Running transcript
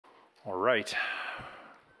All right.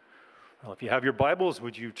 Well, if you have your Bibles,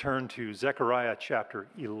 would you turn to Zechariah chapter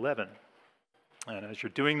 11? And as you're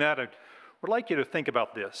doing that, I would like you to think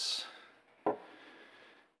about this.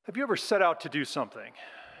 Have you ever set out to do something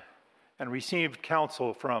and received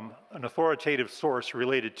counsel from an authoritative source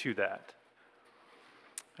related to that?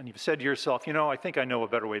 And you've said to yourself, I think I know a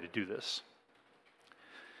better way to do this.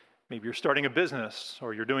 Maybe you're starting a business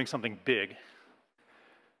or you're doing something big,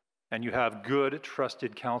 and you have good,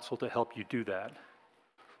 trusted counsel to help you do that.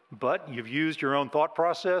 But you've used your own thought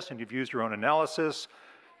process and you've used your own analysis,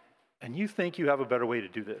 and you think you have a better way to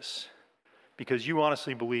do this because you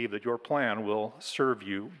honestly believe that your plan will serve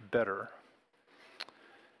you better.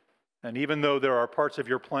 And even though there are parts of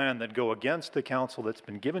your plan that go against the counsel that's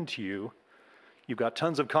been given to you, you've got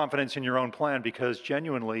tons of confidence in your own plan because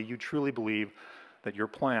genuinely you truly believe that your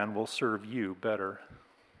plan will serve you better.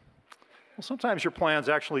 Well, sometimes your plans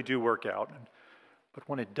actually do work out, but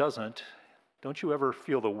when it doesn't, don't you ever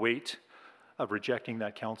feel the weight of rejecting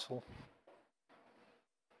that counsel?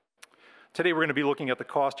 Today we're going to be looking at the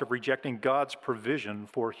cost of rejecting God's provision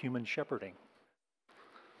for human shepherding.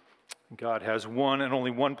 God has one and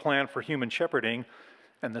only one plan for human shepherding,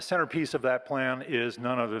 and the centerpiece of that plan is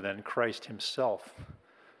none other than Christ himself.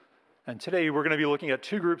 And today we're going to be looking at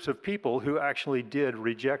two groups of people who actually did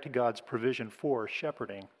reject God's provision for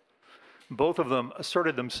shepherding. Both of them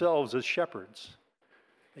asserted themselves as shepherds.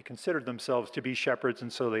 They considered themselves to be shepherds,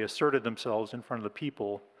 and so they asserted themselves in front of the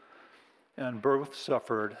people, and both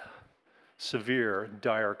suffered severe,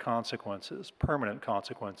 dire consequences, permanent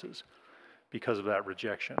consequences, because of that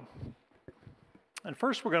rejection. And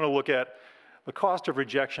first we're going to look at the cost of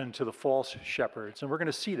rejection to the false shepherds, and we're going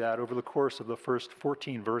to see that over the course of the first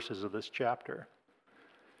 14 verses of this chapter.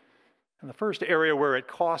 And the first area where it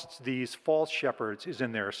costs these false shepherds is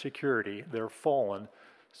in their security, their fallen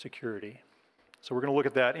security. So we're going to look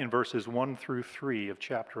at that in verses 1 through 3 of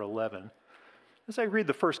chapter 11. As I read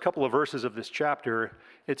the first couple of verses of this chapter,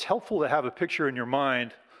 it's helpful to have a picture in your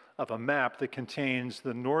mind of a map that contains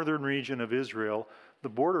the northern region of Israel, the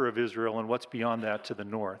border of Israel, and what's beyond that to the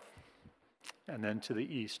north, and then to the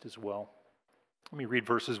east as well. Let me read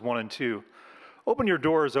verses 1 and 2. Open your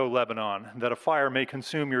doors, O Lebanon, that a fire may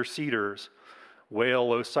consume your cedars.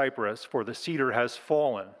 Wail, O cypress, for the cedar has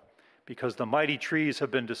fallen, because the mighty trees have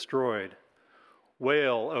been destroyed.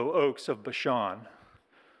 Wail, O oaks of Bashan,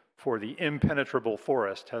 for the impenetrable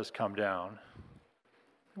forest has come down.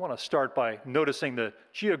 I want to start by noticing the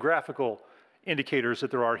geographical indicators that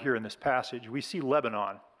there are here in this passage. We see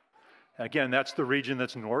Lebanon. Again, that's the region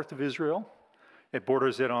that's north of Israel. It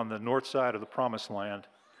borders it on the north side of the Promised Land.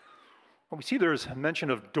 We see there's a mention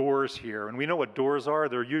of doors here, and we know what doors are.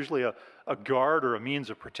 They're usually a guard or a means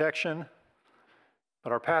of protection.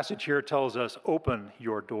 But our passage here tells us, open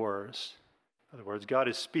your doors. In other words, God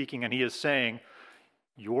is speaking, and he is saying,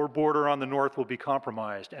 your border on the north will be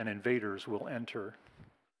compromised, and invaders will enter.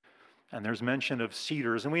 And there's mention of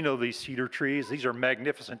cedars, and we know these cedar trees. These are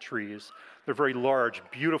magnificent trees. They're very large,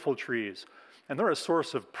 beautiful trees, and they're a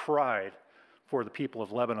source of pride for the people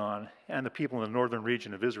of Lebanon and the people in the northern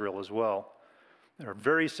region of Israel as well. They're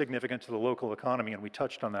very significant to the local economy, and we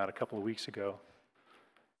touched on that a couple of weeks ago.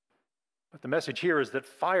 But the message here is that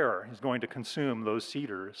fire is going to consume those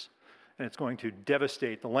cedars, and it's going to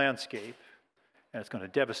devastate the landscape, and it's going to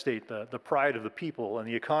devastate the pride of the people and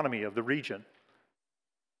the economy of the region.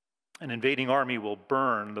 An invading army will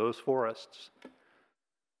burn those forests.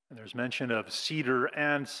 And there's mention of cedar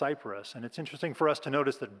and cypress. And it's interesting for us to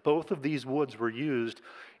notice that both of these woods were used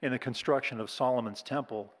in the construction of Solomon's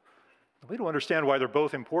temple. The way to understand why they're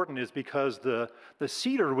both important is because the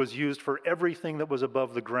cedar was used for everything that was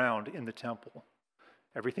above the ground in the temple.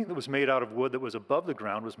 Everything that was made out of wood that was above the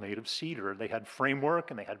ground was made of cedar. They had framework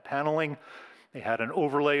and they had paneling. They had an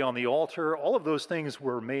overlay on the altar. All of those things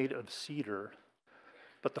were made of cedar.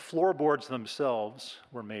 But the floorboards themselves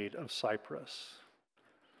were made of cypress.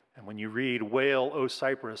 And when you read, wail, O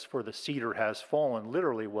cypress, for the cedar has fallen,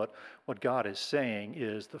 literally what God is saying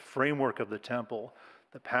is the framework of the temple,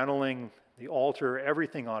 the paneling, the altar,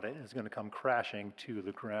 everything on it is going to come crashing to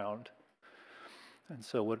the ground. And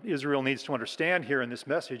so what Israel needs to understand here in this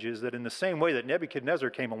message is that in the same way that Nebuchadnezzar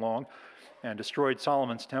came along and destroyed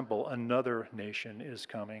Solomon's temple, another nation is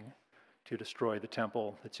coming to destroy the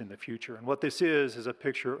temple that's in the future. And what this is a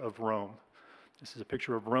picture of Rome. This is a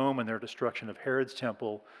picture of Rome and their destruction of Herod's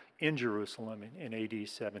temple in Jerusalem in AD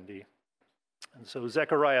 70. And so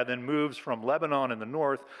Zechariah then moves from Lebanon in the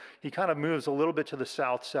north. He kind of moves a little bit to the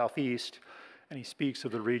south, southeast, and he speaks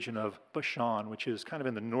of the region of Bashan, which is kind of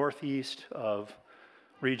in the northeast of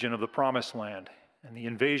region of the Promised Land. And the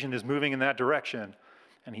invasion is moving in that direction.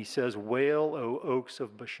 And he says, "Wail, O oaks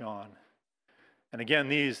of Bashan." And again,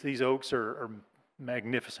 these oaks are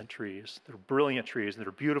magnificent trees. They're brilliant trees.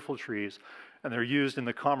 They're beautiful trees. And they're used in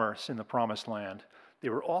the commerce in the Promised Land. They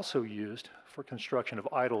were also used for construction of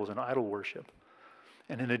idols and idol worship.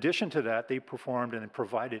 And in addition to that, they performed and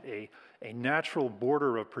provided a natural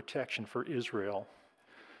border of protection for Israel.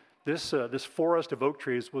 This forest of oak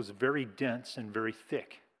trees was very dense and very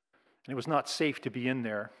thick. And it was not safe to be in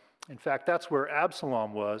there. In fact, that's where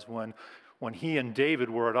Absalom was when he and David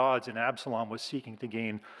were at odds, and Absalom was seeking to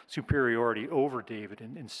gain superiority over David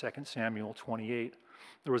in 2 Samuel 28.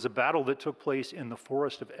 There was a battle that took place in the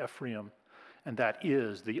forest of Ephraim, and that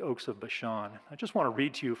is the oaks of Bashan. I just want to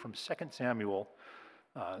read to you from 2 Samuel,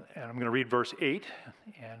 and I'm going to read verse 8,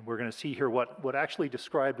 and we're going to see here what actually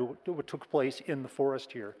described what took place in the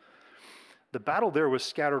forest here. The battle there was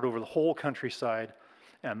scattered over the whole countryside,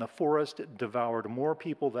 and the forest devoured more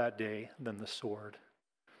people that day than the sword.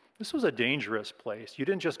 This was a dangerous place. You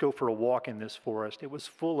didn't just go for a walk in this forest. It was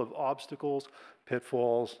full of obstacles,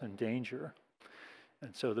 pitfalls, and danger.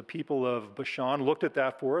 And so the people of Bashan looked at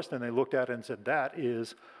that forest, and they looked at it and said, that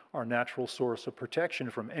is our natural source of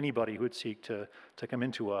protection from anybody who would seek to come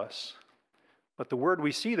into us. But the word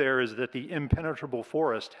we see there is that the impenetrable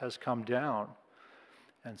forest has come down.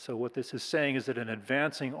 And so what this is saying is that an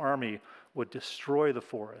advancing army would destroy the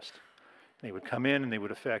forest. They would come in and they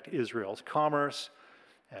would affect Israel's commerce,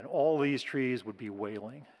 and all these trees would be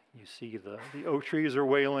wailing. You see the oak trees are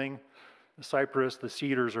wailing, the cypress, the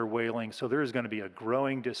cedars are wailing, so there is going to be a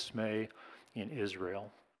growing dismay in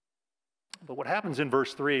Israel. But what happens in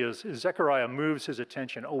verse 3 is Zechariah moves his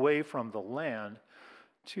attention away from the land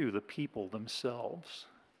to the people themselves.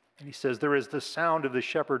 And he says, there is the sound of the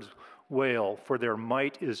shepherd's wail, for their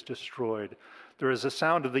might is destroyed. There is the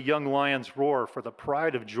sound of the young lion's roar, for the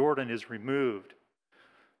pride of Jordan is removed.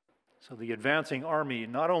 So the advancing army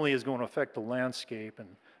not only is going to affect the landscape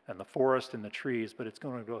and the forest and the trees, but it's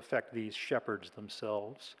going to affect these shepherds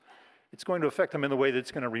themselves. It's going to affect them in the way that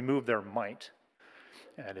it's going to remove their might.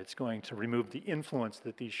 And it's going to remove the influence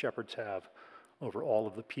that these shepherds have over all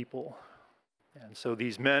of the people. And so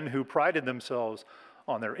these men who prided themselves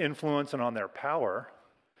on their influence and on their power,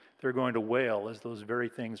 they're going to wail as those very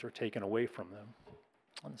things are taken away from them.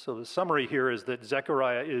 And so the summary here is that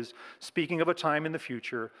Zechariah is speaking of a time in the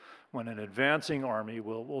future when an advancing army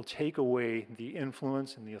will take away the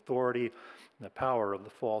influence and the authority and the power of the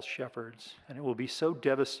false shepherds. And it will be so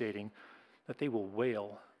devastating that they will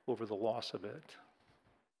wail over the loss of it.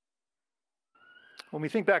 When we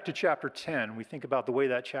think back to chapter 10, we think about the way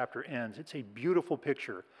that chapter ends. It's a beautiful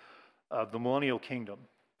picture of the millennial kingdom.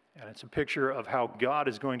 And it's a picture of how God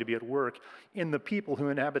is going to be at work in the people who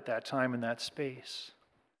inhabit that time and that space.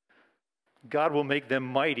 God will make them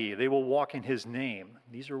mighty. They will walk in his name.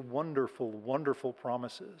 These are wonderful, wonderful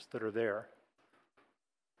promises that are there.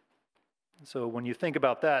 So when you think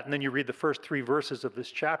about that, and then you read the first 3 verses of this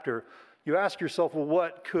chapter, you ask yourself, well,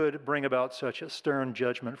 what could bring about such a stern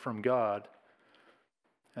judgment from God?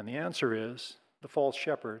 And the answer is the false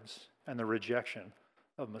shepherds and the rejection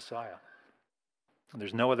of Messiah. And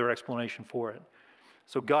there's no other explanation for it.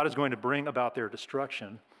 So God is going to bring about their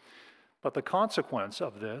destruction. But the consequence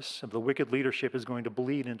of this, of the wicked leadership, is going to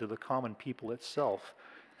bleed into the common people itself.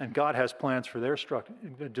 And God has plans for their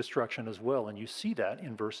destruction as well. And you see that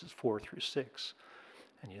in verses 4 through 6.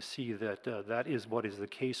 And you see that that is what is the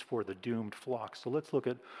case for the doomed flock. So let's look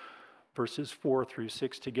at verses 4 through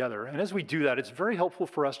 6 together. And as we do that, it's very helpful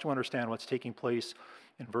for us to understand what's taking place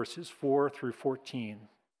in verses 4 through 14.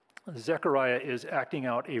 Zechariah is acting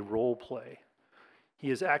out a role play.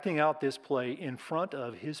 He is acting out this play in front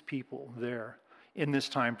of his people there in this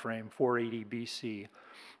time frame, 480 BC.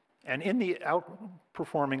 And in the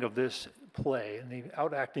outperforming of this play, in the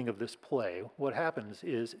outacting of this play, what happens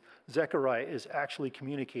is Zechariah is actually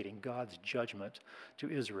communicating God's judgment to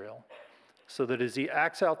Israel. So that as he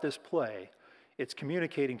acts out this play, it's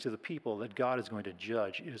communicating to the people that God is going to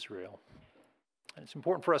judge Israel. And it's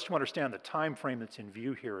important for us to understand the time frame that's in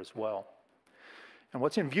view here as well. And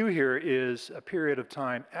what's in view here is a period of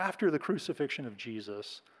time after the crucifixion of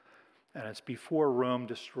Jesus, and it's before Rome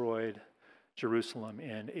destroyed Jerusalem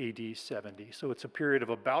in AD 70. So it's a period of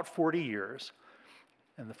about 40 years,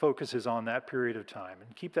 and the focus is on that period of time.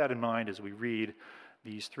 And keep that in mind as we read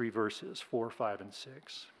these 3 verses, 4, 5, and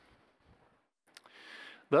 6.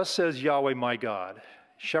 Thus says Yahweh my God,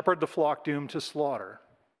 shepherd the flock doomed to slaughter.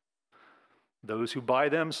 Those who buy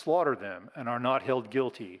them slaughter them and are not held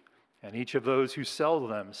guilty. And each of those who sell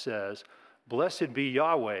them says, blessed be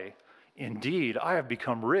Yahweh. Indeed, I have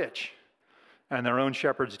become rich. And their own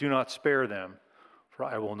shepherds do not spare them. For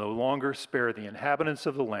I will no longer spare the inhabitants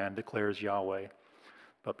of the land, declares Yahweh.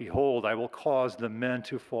 But behold, I will cause the men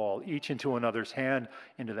to fall, each into another's hand,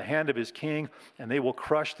 into the hand of his king, and they will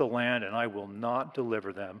crush the land, and I will not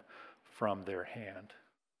deliver them from their hand.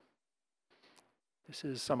 This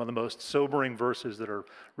is some of the most sobering verses that are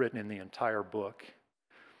written in the entire book.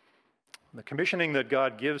 The commissioning that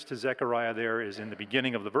God gives to Zechariah there is in the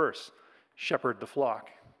beginning of the verse, shepherd the flock.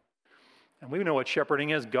 And we know what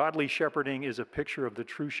shepherding is. Godly shepherding is a picture of the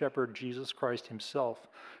true shepherd, Jesus Christ himself,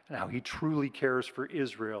 and how he truly cares for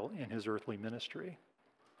Israel in his earthly ministry.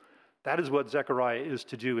 That is what Zechariah is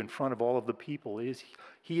to do in front of all of the people.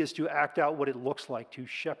 He is to act out what it looks like to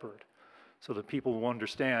shepherd, so that people will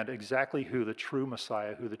understand exactly who the true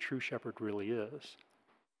Messiah, who the true shepherd really is.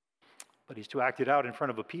 But he's to act it out in front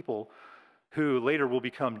of a people who later will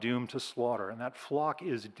become doomed to slaughter, and that flock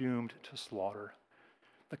is doomed to slaughter.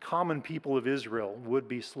 The common people of Israel would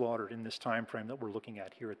be slaughtered in this time frame that we're looking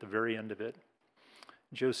at here at the very end of it.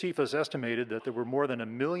 Josephus estimated that there were more than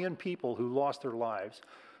 1 million people who lost their lives,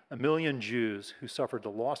 1 million Jews who suffered the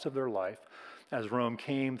loss of their life as Rome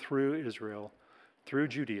came through Israel, through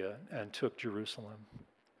Judea, and took Jerusalem.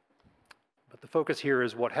 But the focus here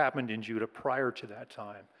is what happened in Judah prior to that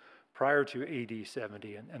time, prior to AD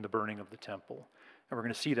 70 and the burning of the temple. And we're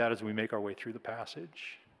going to see that as we make our way through the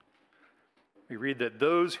passage. We read that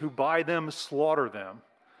those who buy them slaughter them.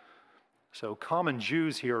 So common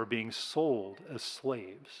Jews here are being sold as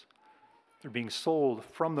slaves. They're being sold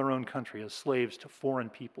from their own country as slaves to foreign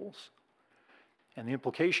peoples. And the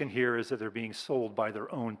implication here is that they're being sold by their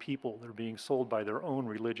own people. They're being sold by their own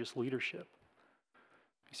religious leadership.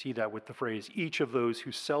 You see that with the phrase, each of those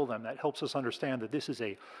who sell them. That helps us understand that this is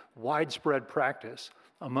a widespread practice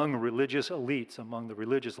among religious elites, among the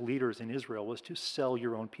religious leaders in Israel, was to sell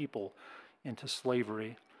your own people into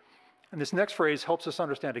slavery. And this next phrase helps us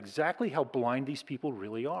understand exactly how blind these people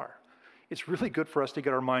really are. It's really good for us to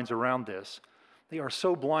get our minds around this. They are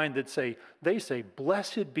so blind that they say,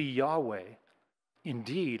 "Blessed be Yahweh.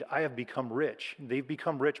 Indeed, I have become rich." They've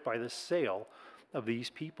become rich by the sale of these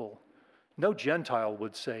people. No Gentile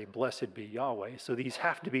would say, "Blessed be Yahweh." So these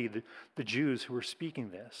have to be the Jews who are speaking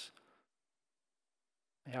this.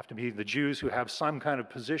 They have to be the Jews who have some kind of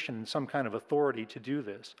position and some kind of authority to do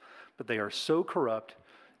this. But they are so corrupt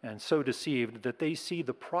and so deceived that they see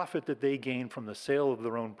the profit that they gain from the sale of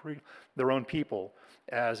their own people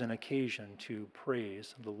as an occasion to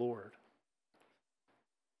praise the Lord.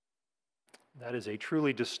 That is a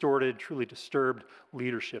truly distorted, truly disturbed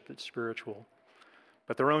leadership that's spiritual.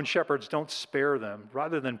 But their own shepherds don't spare them.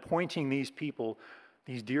 Rather than pointing these people,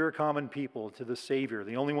 these dear common people, to the Savior,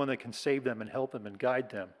 the only one that can save them and help them and guide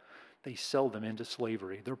them, they sell them into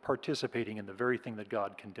slavery. They're participating in the very thing that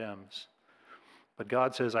God condemns. But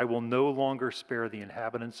God says, "I will no longer spare the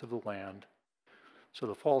inhabitants of the land." So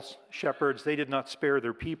the false shepherds, they did not spare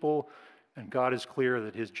their people, and God is clear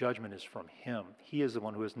that his judgment is from him. He is the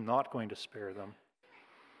one who is not going to spare them.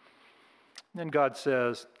 Then God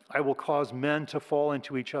says, "I will cause men to fall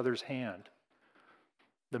into each other's hand."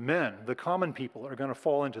 The men, the common people, are going to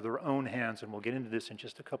fall into their own hands, and we'll get into this in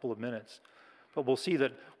just a couple of minutes. But we'll see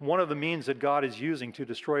that one of the means that God is using to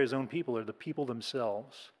destroy his own people are the people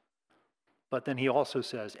themselves. But then he also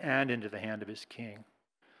says, "and into the hand of his king."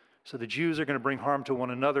 So the Jews are going to bring harm to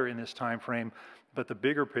one another in this time frame, but the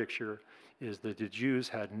bigger picture is that the Jews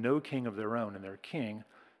had no king of their own, and their king,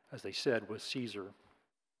 as they said, was Caesar.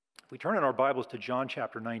 If we turn in our Bibles to John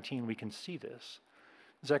chapter 19, we can see this.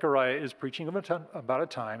 Zechariah is preaching about a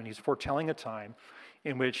time, and he's foretelling a time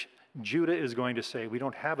in which Judah is going to say, "We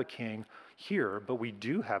don't have a king here, but we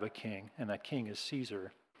do have a king, and that king is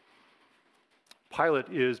Caesar." Pilate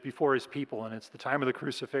is before his people, and it's the time of the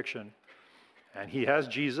crucifixion. And he has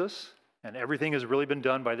Jesus, and everything has really been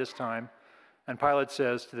done by this time. And Pilate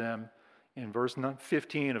says to them in verse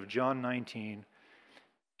 15 of John 19,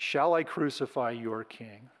 "Shall I crucify your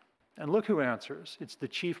king?" And look who answers. It's the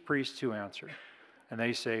chief priests who answer. And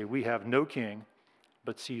they say, "We have no king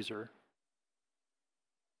but Caesar."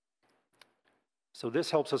 So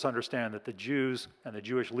this helps us understand that the Jews and the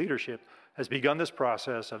Jewish leadership has begun this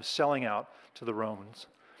process of selling out to the Romans.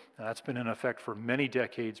 And that's been in effect for many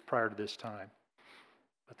decades prior to this time.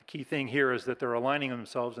 But the key thing here is that they're aligning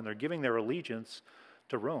themselves and they're giving their allegiance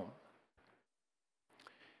to Rome.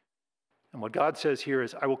 And what God says here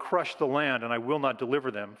is, "I will crush the land and I will not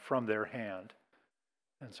deliver them from their hand."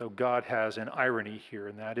 And so God has an irony here,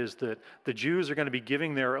 and that is that the Jews are going to be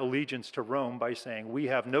giving their allegiance to Rome by saying, "We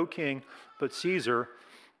have no king but Caesar,"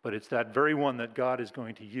 but it's that very one that God is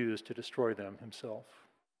going to use to destroy them himself.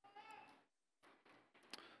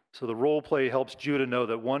 So the role play helps Judah know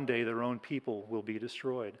that one day their own people will be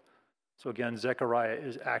destroyed. So again, Zechariah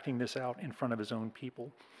is acting this out in front of his own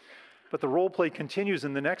people. But the role play continues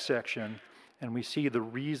in the next section, and we see the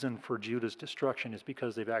reason for Judah's destruction is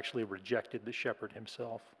because they've actually rejected the shepherd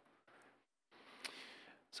himself.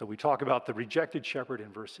 So we talk about the rejected shepherd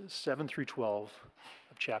in verses 7 through 12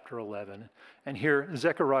 of chapter 11. And here,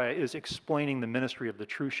 Zechariah is explaining the ministry of the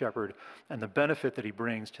true shepherd and the benefit that he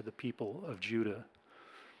brings to the people of Judah.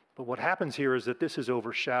 But what happens here is that this is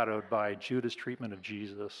overshadowed by Judah's treatment of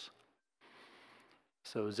Jesus.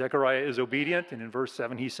 So Zechariah is obedient, and in verse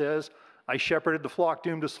 7 he says, I shepherded the flock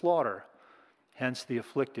doomed to slaughter, hence the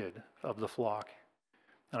afflicted of the flock.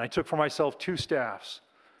 And I took for myself 2 staffs,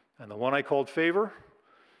 and the one I called favor,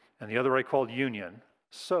 and the other I called union.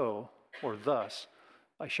 So, or thus,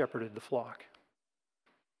 I shepherded the flock.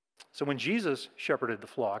 So when Jesus shepherded the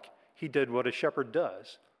flock, he did what a shepherd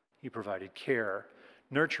does. He provided care,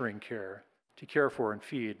 nurturing care, to care for and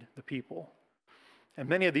feed the people. And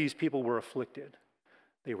many of these people were afflicted.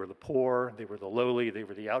 They were the poor, they were the lowly, they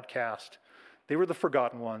were the outcast, they were the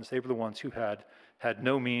forgotten ones, they were the ones who had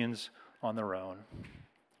no means on their own.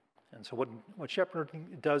 And so what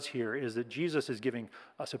shepherding does here is that Jesus is giving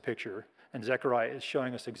us a picture, and Zechariah is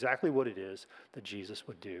showing us exactly what it is that Jesus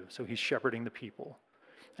would do. So he's shepherding the people.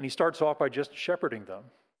 And he starts off by just shepherding them.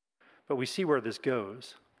 But we see where this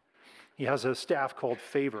goes. He has a staff called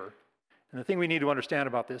favor. And the thing we need to understand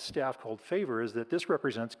about this staff called favor is that this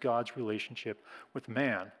represents God's relationship with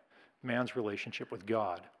man, man's relationship with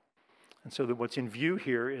God. And so that what's in view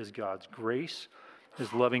here is God's grace,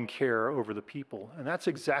 his loving care over the people. And that's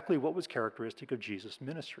exactly what was characteristic of Jesus'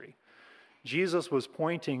 ministry. Jesus was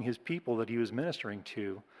pointing his people that he was ministering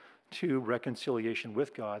to reconciliation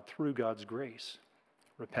with God through God's grace,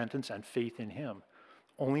 repentance and faith in him,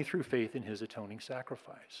 only through faith in his atoning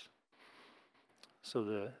sacrifice. So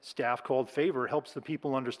the staff called favor helps the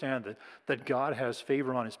people understand that God has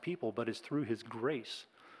favor on his people, but it's through his grace,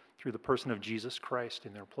 through the person of Jesus Christ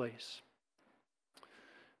in their place.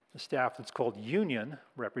 The staff that's called union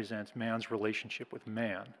represents man's relationship with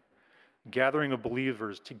man, gathering of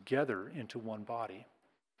believers together into one body.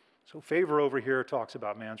 So favor over here talks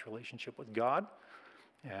about man's relationship with God,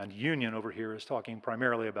 and union over here is talking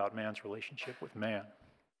primarily about man's relationship with man.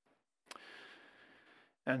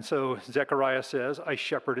 And so Zechariah says, I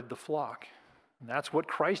shepherded the flock. And that's what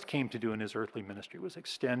Christ came to do in his earthly ministry, was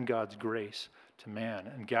extend God's grace to man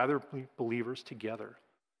and gather believers together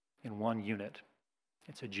in one unit.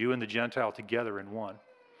 It's a Jew and the Gentile together in one.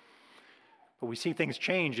 But we see things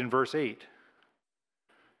change in verse 8.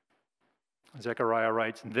 Zechariah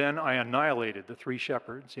writes, Then I annihilated the 3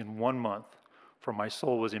 shepherds in 1 month, for my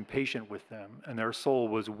soul was impatient with them, and their soul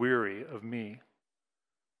was weary of me.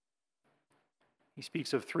 He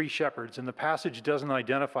speaks of 3 shepherds, and the passage doesn't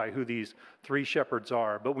identify who these 3 shepherds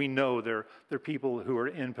are, but we know they're people who are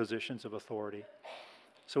in positions of authority.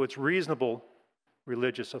 So it's reasonable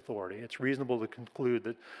religious authority. It's reasonable to conclude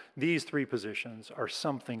that these 3 positions are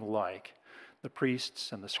something like the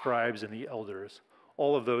priests and the scribes and the elders,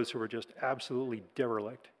 all of those who are just absolutely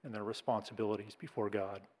derelict in their responsibilities before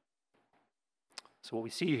God. So what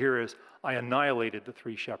we see here is, I annihilated the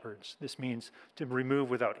 3 shepherds. This means to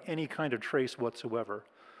remove without any kind of trace whatsoever.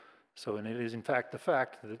 So, and it is in fact the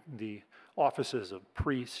fact that the offices of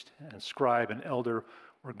priest and scribe and elder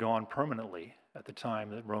were gone permanently at the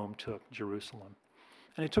time that Rome took Jerusalem.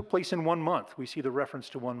 And it took place in 1 month. We see the reference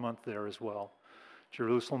to 1 month there as well.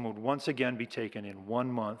 Jerusalem would once again be taken in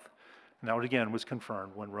 1 month. And that again was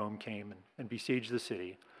confirmed when Rome came and besieged the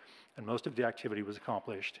city. And most of the activity was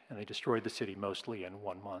accomplished, and they destroyed the city mostly in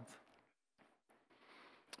 1 month.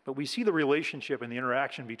 But we see the relationship and the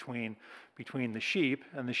interaction between the sheep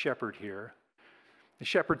and the shepherd here. The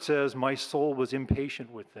shepherd says, my soul was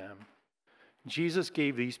impatient with them. Jesus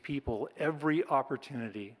gave these people every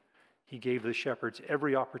opportunity. He gave the shepherds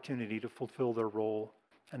every opportunity to fulfill their role,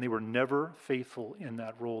 and they were never faithful in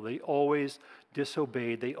that role. They always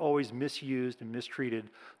disobeyed. They always misused and mistreated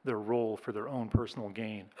their role for their own personal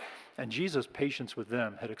gain. And Jesus' patience with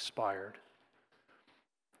them had expired.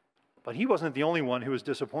 But he wasn't the only one who was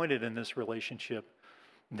disappointed in this relationship.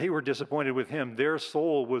 They were disappointed with him. Their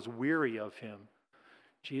soul was weary of him.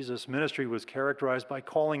 Jesus' ministry was characterized by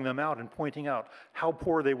calling them out and pointing out how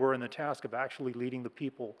poor they were in the task of actually leading the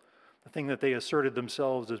people, the thing that they asserted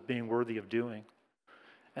themselves as being worthy of doing.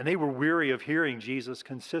 And they were weary of hearing Jesus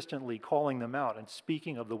consistently calling them out and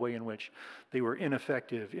speaking of the way in which they were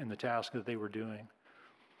ineffective in the task that they were doing.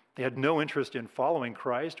 They had no interest in following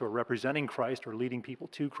Christ or representing Christ or leading people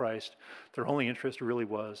to Christ. Their only interest really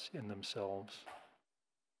was in themselves.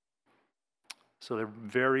 So they're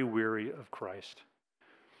very weary of Christ.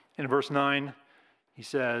 In verse 9, he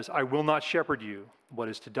says, I will not shepherd you. What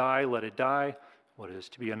is to die, let it die. What is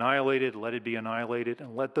to be annihilated, let it be annihilated,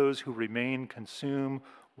 and let those who remain consume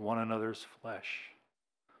one another's flesh.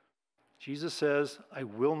 Jesus says, I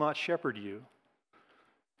will not shepherd you.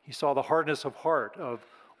 He saw the hardness of heart of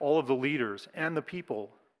all of the leaders and the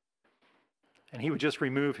people, and he would just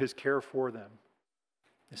remove his care for them.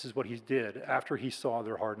 This is what he did after he saw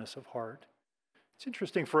their hardness of heart. It's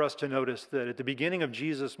interesting for us to notice that at the beginning of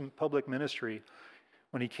Jesus' public ministry,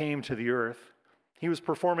 when he came to the earth, he was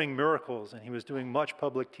performing miracles and he was doing much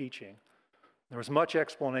public teaching. There was much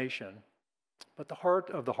explanation, but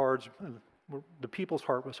the people's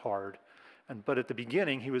heart was hard. But at the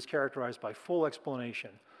beginning, he was characterized by full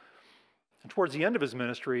explanation. And towards the end of his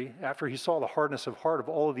ministry, after he saw the hardness of heart of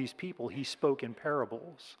all of these people, he spoke in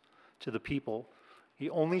parables to the people. He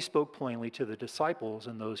only spoke plainly to the disciples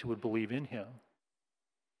and those who would believe in him.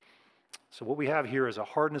 So what we have here is a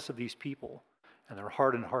hardness of these people and their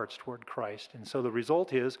hardened hearts toward Christ. And so the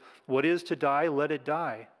result is, what is to die, let it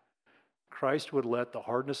die. Christ would let the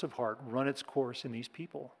hardness of heart run its course in these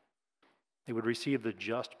people. They would receive the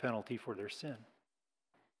just penalty for their sin.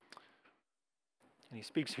 And he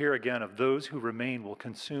speaks here again of those who remain will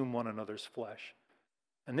consume one another's flesh.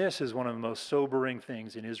 And this is one of the most sobering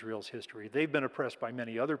things in Israel's history. They've been oppressed by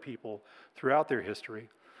many other people throughout their history,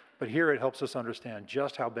 but here it helps us understand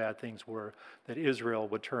just how bad things were that Israel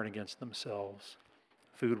would turn against themselves.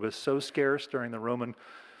 Food was so scarce during the Roman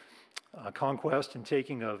conquest and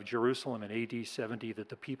taking of Jerusalem in AD 70 that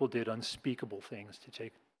the people did unspeakable things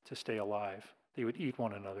to stay alive. They would eat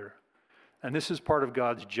one another. And this is part of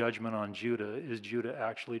God's judgment on Judah, is Judah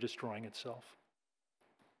actually destroying itself.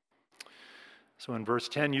 So in verse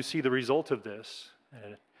 10, you see the result of this.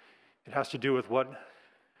 And it has to do with what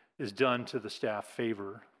is done to the staff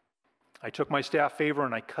favor. I took my staff favor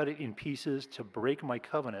and I cut it in pieces to break my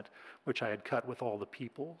covenant, which I had cut with all the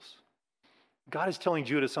peoples. God is telling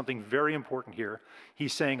Judah something very important here.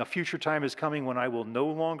 He's saying a future time is coming when I will no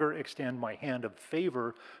longer extend my hand of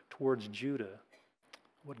favor towards Judah.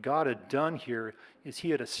 What God had done here is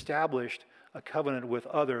he had established a covenant with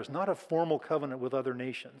others, not a formal covenant with other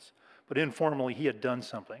nations, but informally he had done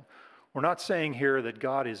something. We're not saying here that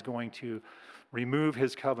God is going to remove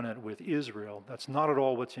his covenant with Israel. That's not at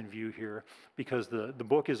all what's in view here, because the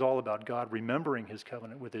book is all about God remembering his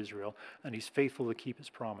covenant with Israel, and he's faithful to keep his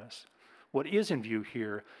promise. What is in view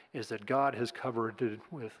here is that God has covenanted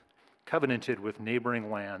with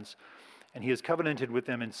neighboring lands, and he has covenanted with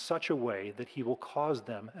them in such a way that he will cause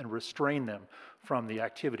them and restrain them from the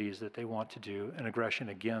activities that they want to do in aggression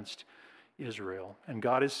against Israel. And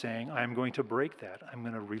God is saying, I am going to break that. I'm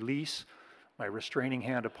going to release my restraining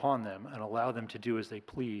hand upon them and allow them to do as they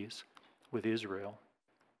please with Israel.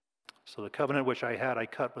 So the covenant which I had, I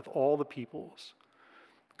cut with all the peoples.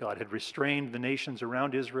 God had restrained the nations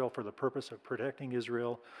around Israel for the purpose of protecting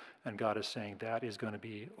Israel, and God is saying that is going to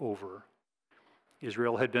be over.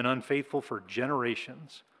 Israel had been unfaithful for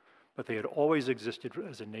generations, but they had always existed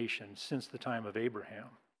as a nation since the time of Abraham.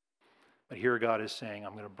 But here God is saying,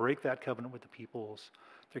 I'm going to break that covenant with the peoples.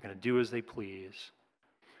 They're going to do as they please.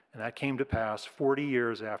 And that came to pass 40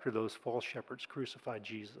 years after those false shepherds crucified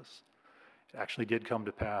Jesus. It actually did come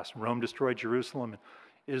to pass. Rome destroyed Jerusalem, and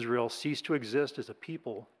Israel ceased to exist as a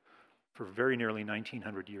people for very nearly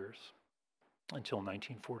 1900 years, until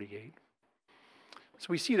 1948. So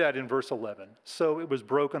we see that in verse 11. So it was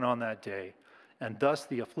broken on that day, and thus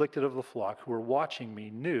the afflicted of the flock who were watching me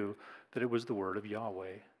knew that it was the word of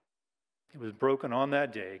Yahweh. It was broken on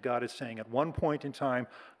that day. God is saying at one point in time,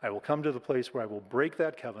 I will come to the place where I will break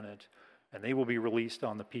that covenant, and they will be released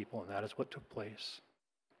on the people, and that is what took place.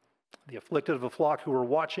 The afflicted of the flock who were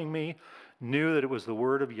watching me knew that it was the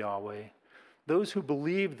word of Yahweh. Those who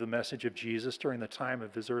believed the message of Jesus during the time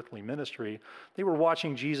of his earthly ministry, they were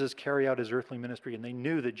watching Jesus carry out his earthly ministry, and they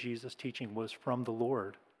knew that Jesus' teaching was from the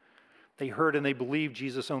Lord. They heard and they believed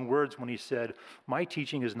Jesus' own words when he said, my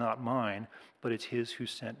teaching is not mine, but it's his who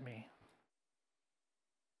sent me.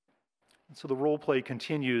 And so the role play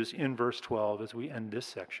continues in verse 12 as we end this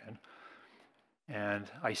section. And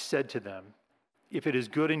I said to them, if it is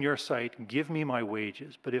good in your sight, give me my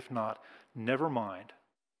wages, but if not, never mind.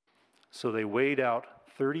 So they weighed out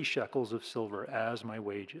 30 shekels of silver as my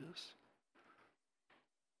wages.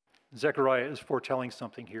 Zechariah is foretelling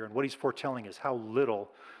something here, and what he's foretelling is how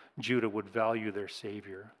little Judah would value their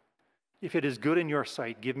Savior. If it is good in your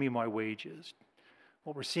sight, give me my wages.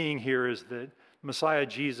 What we're seeing here is that Messiah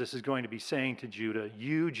Jesus is going to be saying to Judah,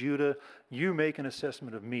 you make an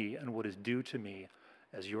assessment of me and what is due to me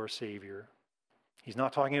as your Savior. He's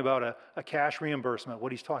not talking about a cash reimbursement.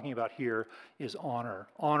 What he's talking about here is honor.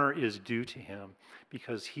 Honor is due to him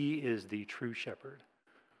because he is the true shepherd.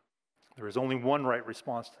 There is only one right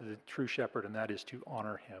response to the true shepherd, and that is to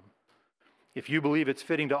honor him. If you believe it's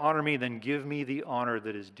fitting to honor me, then give me the honor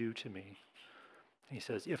that is due to me. And he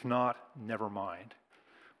says, if not, never mind.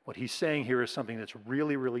 What he's saying here is something that's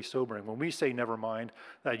really, really sobering. When we say never mind,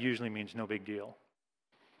 that usually means no big deal.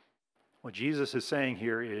 What Jesus is saying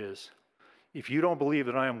here is, if you don't believe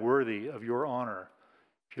that I am worthy of your honor,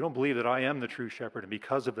 if you don't believe that I am the true shepherd, and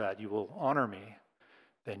because of that you will honor me,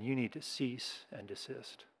 then you need to cease and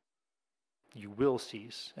desist. You will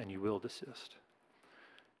cease and you will desist.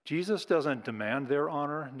 Jesus doesn't demand their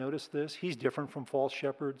honor. Notice this. He's different from false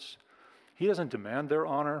shepherds. He doesn't demand their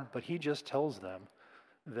honor, but he just tells them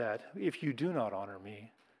that if you do not honor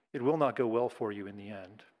me, it will not go well for you in the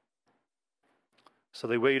end. So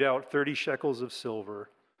they weighed out 30 shekels of silver.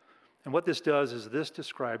 And what this does is this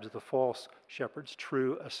describes the false shepherd's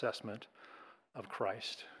true assessment of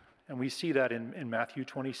Christ. And we see that in Matthew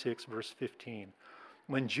 26, verse 15.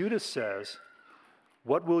 When Judas says,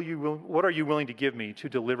 what are you willing to give me to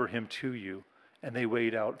deliver him to you? And they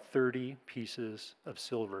weighed out 30 pieces of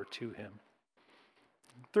silver to him.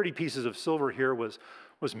 30 pieces of silver here was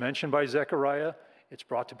mentioned by Zechariah. It's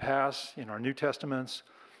brought to pass in our New Testaments.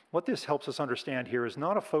 What this helps us understand here is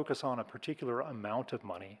not a focus on a particular amount of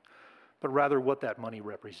money, but rather what that money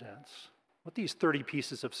represents. What these 30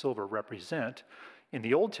 pieces of silver represent in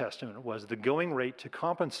the Old Testament was the going rate to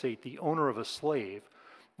compensate the owner of a slave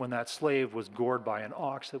when that slave was gored by an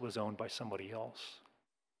ox that was owned by somebody else.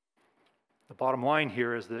 The bottom line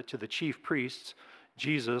here is that to the chief priests,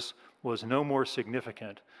 Jesus was no more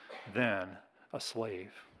significant than a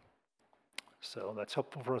slave. So that's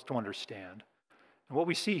helpful for us to understand. And what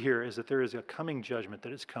we see here is that there is a coming judgment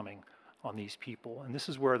that is coming on these people. And this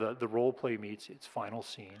is where the role play meets its final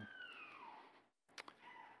scene.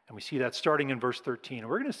 And we see that starting in verse 13. And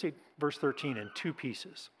we're going to see verse 13 in two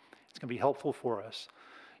pieces. It's going to be helpful for us.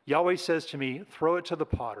 Yahweh says to me, throw it to the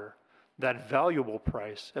potter, that valuable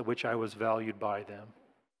price at which I was valued by them.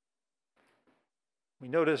 We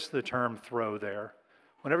notice the term throw there.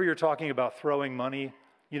 Whenever you're talking about throwing money,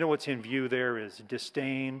 you know what's in view there is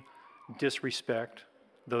disdain, disrespect,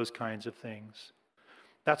 those kinds of things.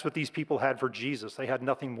 That's what these people had for Jesus. They had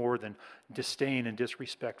nothing more than disdain and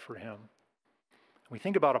disrespect for him. We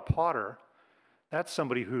think about a potter, that's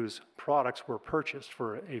somebody whose products were purchased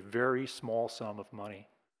for a very small sum of money.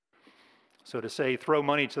 So to say throw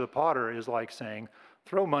money to the potter is like saying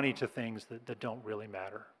throw money to things that don't really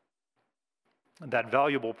matter. And that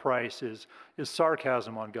valuable price is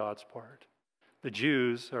sarcasm on God's part. The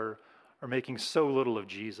Jews are making so little of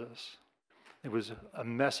Jesus. It was a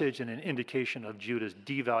message and an indication of Judah's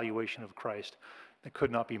devaluation of Christ that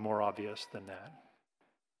could not be more obvious than that.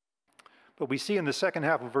 But we see in the second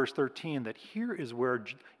half of verse 13 that here is where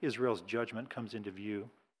Israel's judgment comes into view.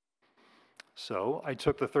 So I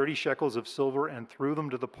took the 30 shekels of silver and threw them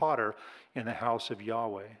to the potter in the house of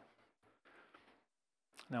Yahweh.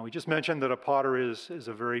 Now, we just mentioned that a potter is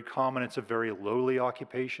a very common, it's a very lowly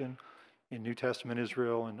occupation in New Testament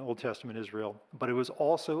Israel and Old Testament Israel, but it was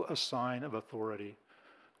also a sign of authority.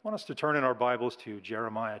 I want us to turn in our Bibles to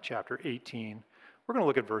Jeremiah chapter 18. We're going to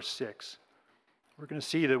look at verse 6. We're going to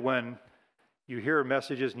see that when you hear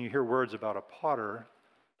messages and you hear words about a potter,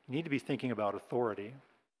 you need to be thinking about authority.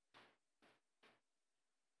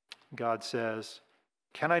 God says,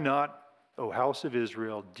 "Can I not, O house of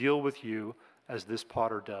Israel, deal with you as this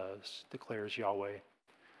potter does, declares Yahweh.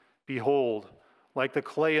 Behold, like the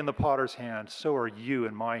clay in the potter's hand, so are you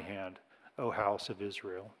in my hand, O house of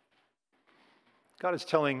Israel." God is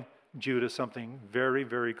telling Judah something very,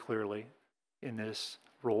 very clearly in this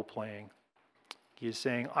role-playing. He is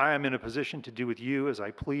saying, I am in a position to do with you as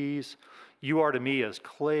I please. You are to me as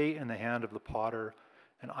clay in the hand of the potter,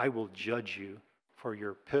 and I will judge you for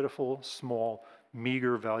your pitiful, small,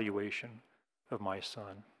 meager valuation of my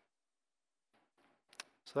son.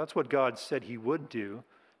 So that's what God said he would do,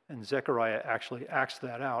 and Zechariah actually acts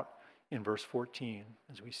that out in verse 14,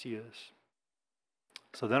 as we see this.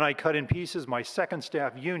 So then I cut in pieces my second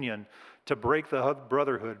staff union to break the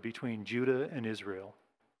brotherhood between Judah and Israel.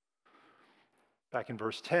 Back in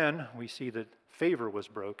verse 10, we see that favor was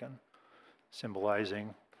broken,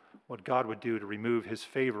 symbolizing what God would do to remove his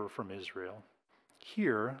favor from Israel.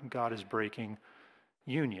 Here, God is breaking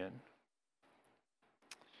union.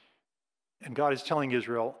 And God is telling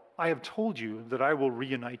Israel, I have told you that I will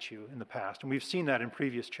reunite you in the past. And we've seen that in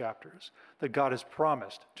previous chapters, that God has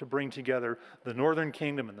promised to bring together the northern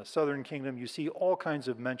kingdom and the southern kingdom. You see all kinds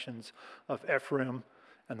of mentions of Ephraim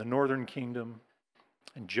and the northern kingdom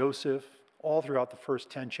and Joseph all throughout the first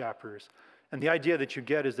 10 chapters. And the idea that you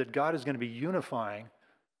get is that God is going to be unifying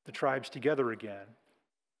the tribes together again.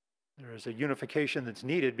 There is a unification that's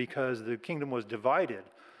needed because the kingdom was divided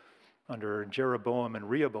under Jeroboam and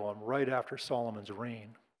Rehoboam right after Solomon's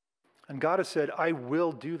reign. And God has said, I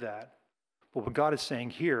will do that. But what God is saying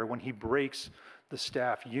here, when he breaks the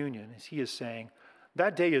staff union, is he is saying,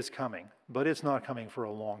 that day is coming, but it's not coming for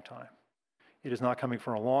a long time. It is not coming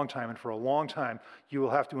for a long time, and for a long time, you will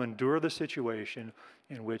have to endure the situation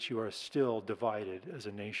in which you are still divided as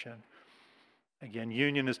a nation. Again,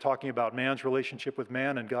 union is talking about man's relationship with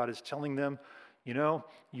man, and God is telling them, you know,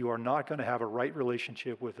 you are not going to have a right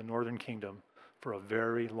relationship with the northern kingdom for a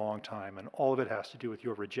very long time, and all of it has to do with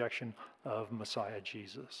your rejection of Messiah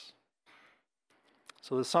Jesus.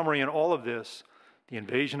 So the summary in all of this, the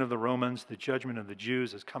invasion of the Romans, the judgment of the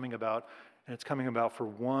Jews is coming about, and it's coming about for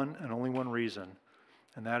one and only one reason,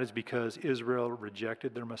 and that is because Israel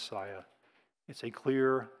rejected their Messiah. It's a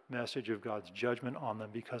clear message of God's judgment on them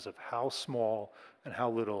because of how small and how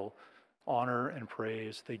little honor and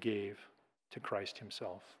praise they gave to Christ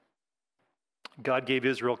himself. God gave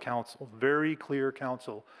Israel counsel, very clear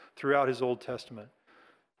counsel throughout his Old Testament.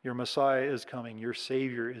 Your Messiah is coming. Your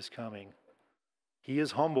Savior is coming. He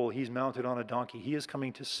is humble. He's mounted on a donkey. He is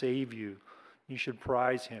coming to save you. You should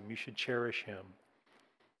prize him. You should cherish him.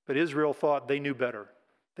 But Israel thought they knew better.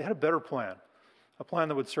 They had a better plan, a plan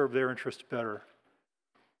that would serve their interests better.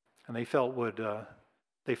 And they felt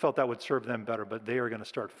that would serve them better, but they are going to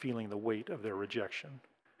start feeling the weight of their rejection.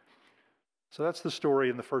 So that's the story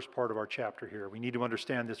in the first part of our chapter here. We need to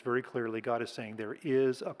understand this very clearly. God is saying there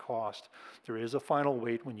is a cost. There is a final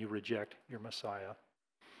weight when you reject your Messiah.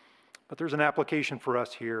 But there's an application for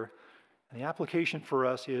us here. And the application for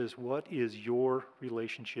us is, what is your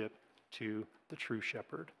relationship to the true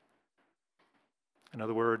shepherd? In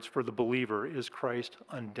other words, for the believer, is Christ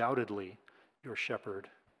undoubtedly your shepherd?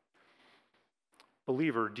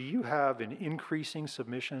 Believer, do you have an increasing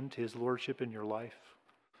submission to his lordship in your life?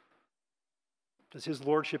 Does his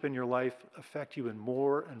lordship in your life affect you in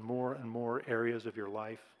more and more and more areas of your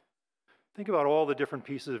life? Think about all the different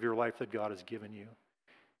pieces of your life that God has given you.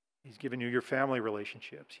 He's given you your family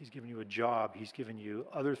relationships. He's given you a job. He's given you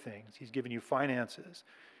other things. He's given you finances.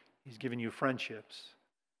 He's given you friendships.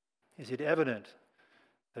 Is it evident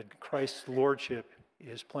that Christ's lordship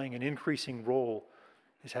is playing an increasing role,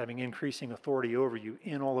 is having increasing authority over you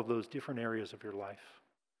in all of those different areas of your life?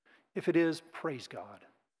 If it is, praise God.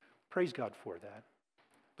 Praise God for that.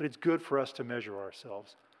 But it's good for us to measure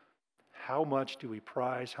ourselves. How much do we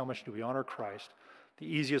prize? How much do we honor Christ? The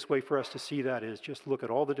easiest way for us to see that is just look at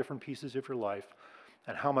all the different pieces of your life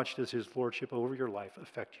and how much does his lordship over your life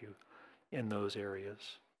affect you in those areas.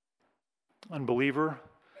 Unbeliever,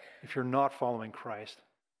 if you're not following Christ,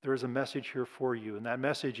 there is a message here for you, and that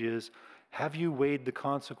message is, have you weighed the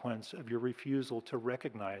consequence of your refusal to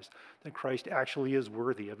recognize that Christ actually is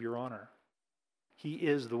worthy of your honor? He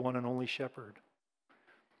is the one and only shepherd.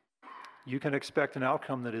 You can expect an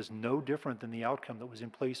outcome that is no different than the outcome that was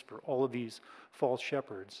in place for all of these false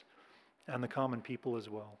shepherds and the common people as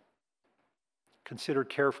well. Consider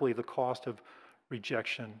carefully the cost of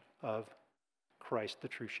rejection of Christ, the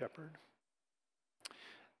true shepherd.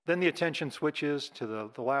 Then the attention switches to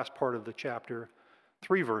the last part of the chapter,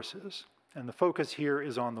 3 verses, and the focus here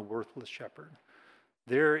is on the worthless shepherd.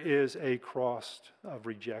 There is a cost of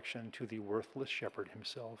rejection to the worthless shepherd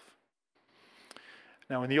himself.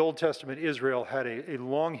 Now, in the Old Testament, Israel had a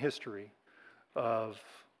long history of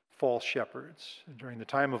false shepherds. During the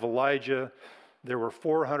time of Elijah, there were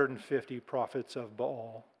 450 prophets of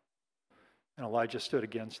Baal, and Elijah stood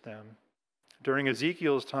against them. During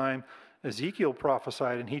Ezekiel's time, Ezekiel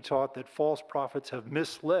prophesied, and he taught that false prophets have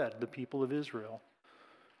misled the people of Israel.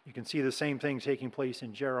 You can see the same thing taking place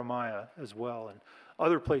in Jeremiah as well, and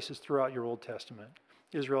other places throughout your Old Testament.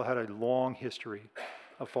 Israel had a long history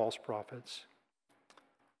of false prophets.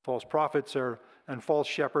 False prophets and false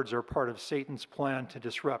shepherds are part of Satan's plan to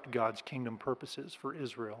disrupt God's kingdom purposes for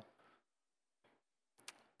Israel.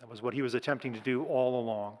 That was what he was attempting to do all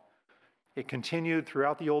along. It continued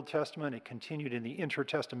throughout the Old Testament, it continued in the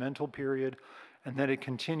intertestamental period, and then it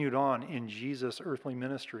continued on in Jesus' earthly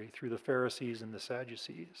ministry through the Pharisees and the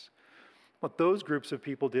Sadducees. What those groups of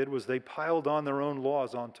people did was they piled on their own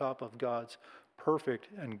laws on top of God's perfect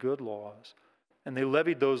and good laws, and they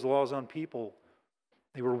levied those laws on people.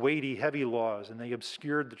 They were weighty, heavy laws, and they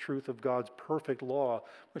obscured the truth of God's perfect law,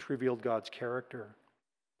 which revealed God's character.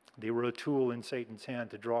 They were a tool in Satan's hand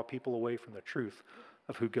to draw people away from the truth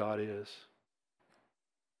of who God is.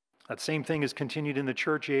 That same thing is continued in the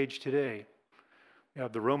church age today. You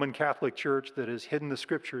have the Roman Catholic Church that has hidden the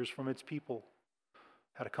scriptures from its people.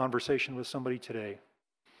 Had a conversation with somebody today,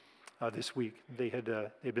 this week.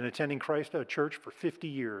 They'd been attending Christ Church for 50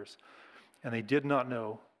 years, and they did not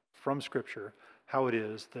know from Scripture how it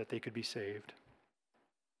is that they could be saved.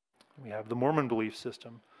 We have the Mormon belief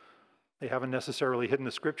system. They haven't necessarily hidden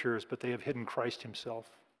the Scriptures, but they have hidden Christ himself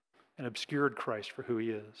and obscured Christ for who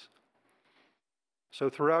he is. So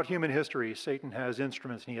throughout human history, Satan has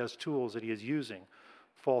instruments and he has tools that he is using.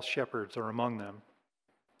 False shepherds are among them.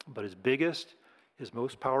 But his biggest, his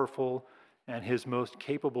most powerful, and his most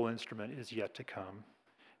capable instrument is yet to come.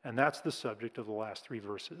 And that's the subject of the last 3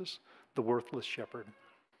 verses, the worthless shepherd.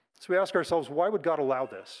 So we ask ourselves, why would God allow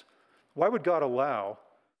this? Why would God allow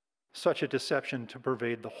such a deception to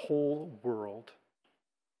pervade the whole world?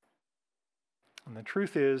 And the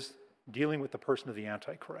truth is, dealing with the person of the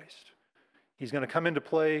Antichrist. He's going to come into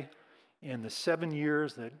play in the 7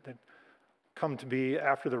 years that come to be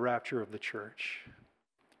after the rapture of the church.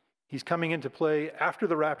 He's coming into play after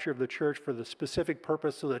the rapture of the church for the specific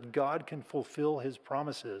purpose so that God can fulfill his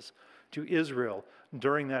promises to Israel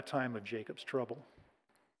during that time of Jacob's trouble.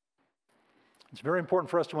 It's very important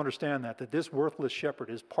for us to understand that this worthless shepherd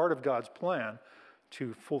is part of God's plan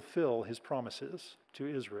to fulfill his promises to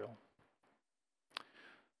Israel.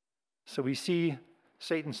 So we see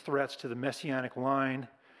Satan's threats to the messianic line,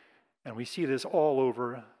 and we see this all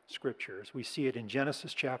over Scriptures. We see it in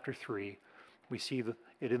Genesis chapter 3. We see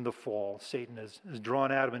it in the fall. Satan has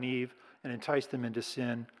drawn Adam and Eve and enticed them into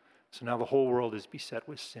sin. So now the whole world is beset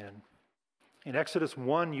with sin. In Exodus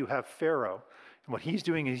 1, you have Pharaoh. And what he's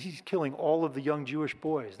doing is he's killing all of the young Jewish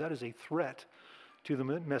boys. That is a threat to the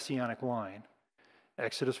messianic line.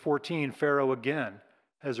 Exodus 14, Pharaoh again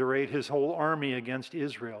has arrayed his whole army against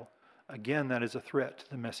Israel. Again, that is a threat to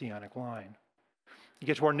the messianic line. You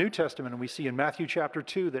get to our New Testament, and we see in Matthew chapter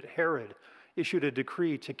 2 that Herod issued a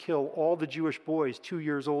decree to kill all the Jewish boys 2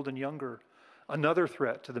 years old and younger. Another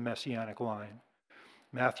threat to the messianic line.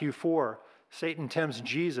 Matthew 4, Satan tempts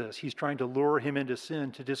Jesus. He's trying to lure him into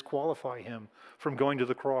sin to disqualify him from going to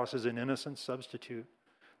the cross as an innocent substitute.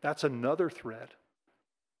 That's another threat.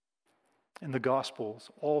 In the Gospels,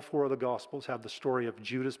 all 4 of the Gospels have the story of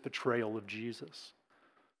Judas' betrayal of Jesus.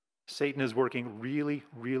 Satan is working really,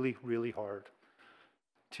 really, really hard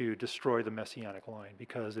to destroy the messianic line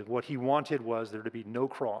because what he wanted was there to be no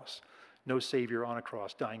cross, no Savior on a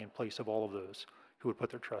cross dying in place of all of those who would put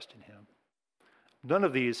their trust in him. None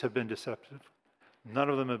of these have been deceptive. None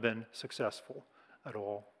of them have been successful at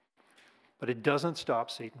all. But it doesn't stop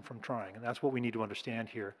Satan from trying, and that's what we need to understand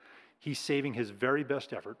here. He's saving his very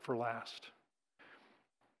best effort for last.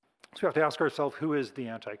 So we have to ask ourselves, who is the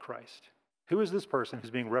Antichrist? Who is this person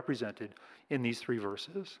who's being represented in these 3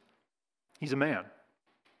 verses? He's a man,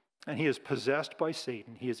 and he is possessed by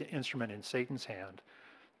Satan. He is an instrument in Satan's hand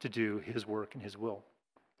to do his work and his will.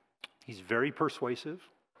 He's very persuasive.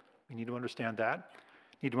 We need to understand that.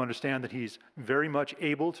 We need to understand that he's very much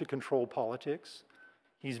able to control politics.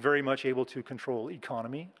 He's very much able to control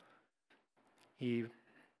economy. He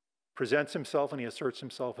presents himself and he asserts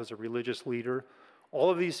himself as a religious leader. All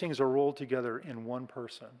of these things are rolled together in one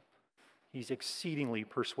person. He's exceedingly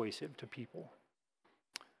persuasive to people.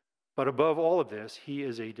 But above all of this, he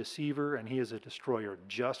is a deceiver and he is a destroyer,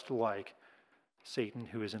 just like Satan,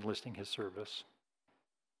 who is enlisting his service.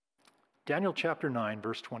 Daniel chapter 9,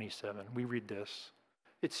 verse 27, we read this.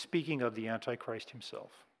 It's speaking of the Antichrist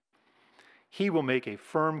himself. He will make a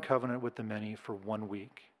firm covenant with the many for 1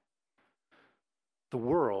 week. The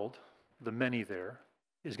world, the many there,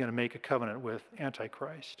 is going to make a covenant with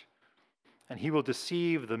Antichrist. And he will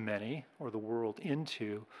deceive the many, or the world,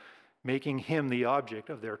 into making him the object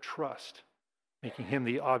of their trust, making him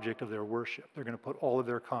the object of their worship. They're going to put all of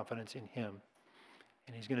their confidence in him.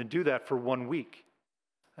 And he's going to do that for 1 week.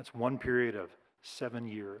 That's one period of 7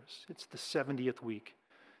 years. It's the 70th week.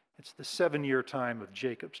 It's the 7-year time of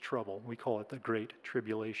Jacob's trouble. We call it the Great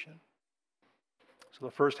Tribulation. So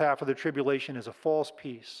the first half of the tribulation is a false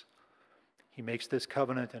peace. He makes this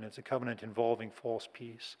covenant, and it's a covenant involving false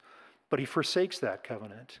peace. But he forsakes that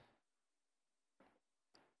covenant.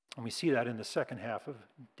 And we see that in the second half of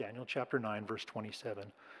Daniel chapter 9, verse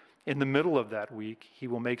 27. In the middle of that week, he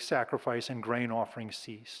will make sacrifice and grain offerings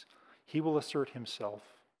cease. He will assert himself.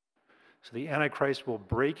 So the Antichrist will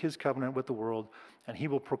break his covenant with the world, and he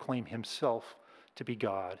will proclaim himself to be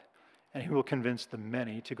God. And he will convince the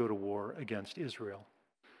many to go to war against Israel.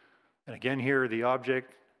 And again here, the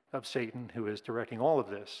object of Satan, who is directing all of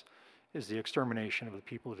this, is the extermination of the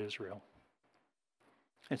people of Israel.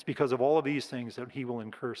 It's because of all of these things that he will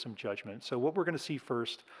incur some judgment. So what we're going to see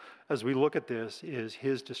first as we look at this is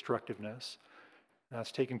his destructiveness.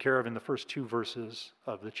 That's taken care of in the first 2 verses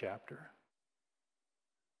of the chapter.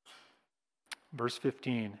 Verse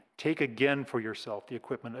 15, take again for yourself the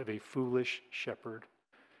equipment of a foolish shepherd.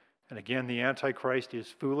 And again, the Antichrist is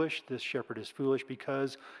foolish. This shepherd is foolish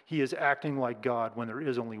because he is acting like God when there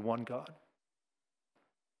is only one God.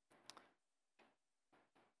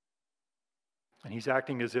 And he's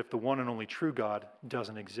acting as if the one and only true God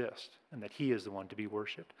doesn't exist and that he is the one to be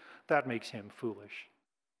worshipped. That makes him foolish.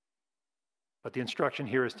 But the instruction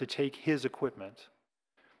here is to take his equipment.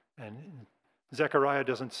 And Zechariah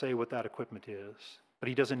doesn't say what that equipment is, but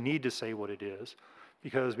he doesn't need to say what it is,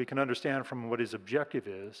 because we can understand from what his objective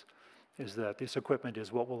is that this equipment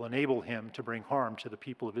is what will enable him to bring harm to the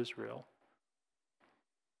people of Israel.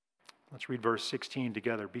 Let's read verse 16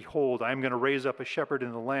 together. Behold, I am going to raise up a shepherd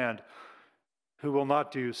in the land who will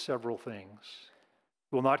not do several things,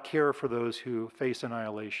 will not care for those who face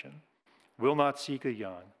annihilation, will not seek a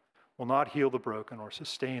young, will not heal the broken or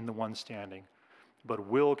sustain the one standing, but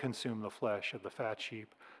will consume the flesh of the fat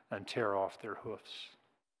sheep and tear off their hoofs.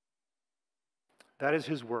 That is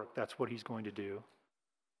his work. That's what he's going to do.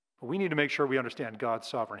 But we need to make sure we understand God's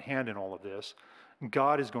sovereign hand in all of this.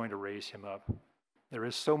 God is going to raise him up. There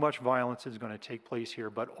is so much violence that is going to take place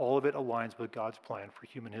here, but all of it aligns with God's plan for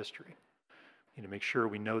human history. We need to make sure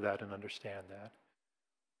we know that and understand that.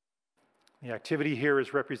 The activity here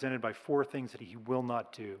is represented by four things that he will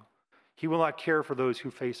not do. He will not care for those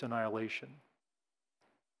who face annihilation.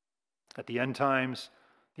 At the end times,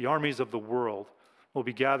 the armies of the world will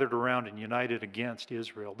be gathered around and united against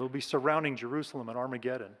Israel. They'll be surrounding Jerusalem at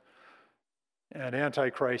Armageddon. And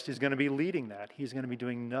Antichrist is going to be leading that. He's going to be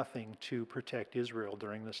doing nothing to protect Israel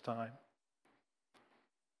during this time.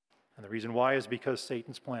 And the reason why is because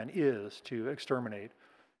Satan's plan is to exterminate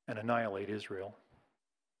and annihilate Israel.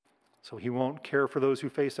 So he won't care for those who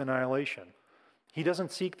face annihilation. He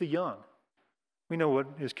doesn't seek the young. We know what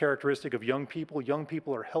is characteristic of young people. Young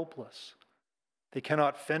people are helpless. They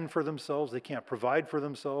cannot fend for themselves. They can't provide for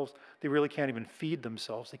themselves. They really can't even feed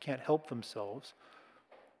themselves. They can't help themselves.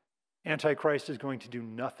 Antichrist is going to do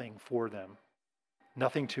nothing for them.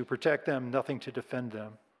 Nothing to protect them, nothing to defend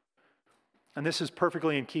them. And this is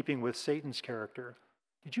perfectly in keeping with Satan's character.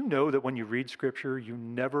 Did you know that when you read Scripture, you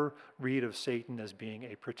never read of Satan as being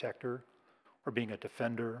a protector or being a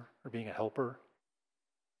defender or being a helper?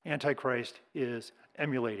 Antichrist is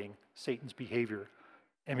emulating Satan's behavior,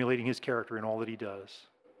 emulating his character in all that he does.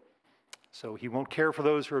 So he won't care for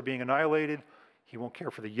those who are being annihilated. He won't care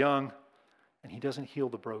for the young, and he doesn't heal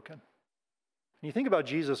the broken. When you think about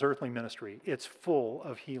Jesus' earthly ministry, it's full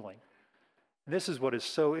of healing. And this is what is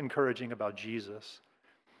so encouraging about Jesus.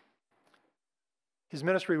 His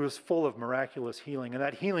ministry was full of miraculous healing, and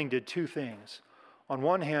that healing did two things. On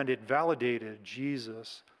one hand, it validated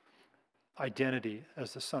Jesus' identity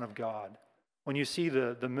as the Son of God. When you see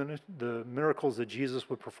the miracles that Jesus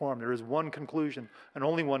would perform, there is one conclusion, and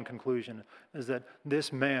only one conclusion, is that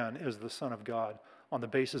this man is the Son of God on the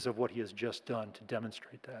basis of what he has just done to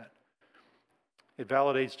demonstrate that. It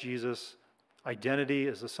validates Jesus' identity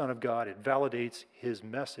as the Son of God. It validates his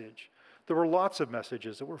message. There were lots of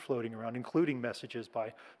messages that were floating around, including messages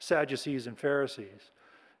by Sadducees and Pharisees.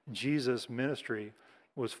 Jesus' ministry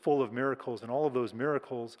was full of miracles, and all of those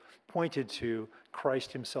miracles pointed to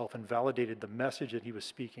Christ himself and validated the message that he was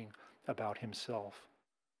speaking about himself.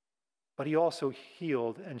 But he also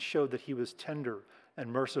healed and showed that he was tender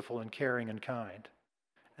and merciful and caring and kind.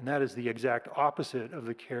 And that is the exact opposite of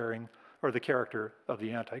the caring or the character of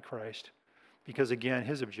the Antichrist. Because again,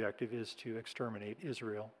 his objective is to exterminate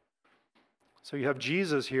Israel. So you have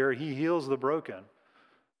Jesus here, he heals the broken.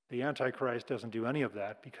 The Antichrist doesn't do any of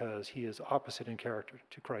that because he is opposite in character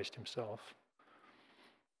to Christ himself.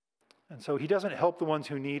 And so he doesn't help the ones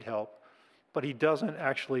who need help, but he doesn't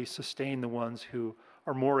actually sustain the ones who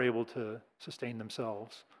are more able to sustain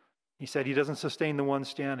themselves. He said he doesn't sustain the one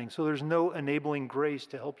standing, so there's no enabling grace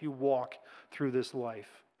to help you walk through this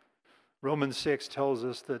life. Romans 6 tells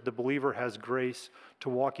us that the believer has grace to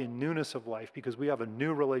walk in newness of life because we have a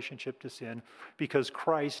new relationship to sin because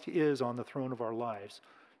Christ is on the throne of our lives.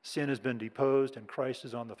 Sin has been deposed and Christ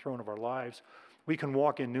is on the throne of our lives. We can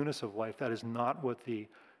walk in newness of life. That is not what the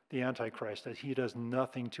Antichrist does. He does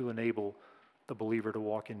nothing to enable the believer to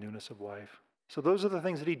walk in newness of life. So those are the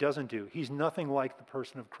things that he doesn't do. He's nothing like the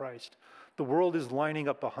person of Christ. The world is lining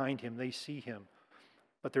up behind him. They see him,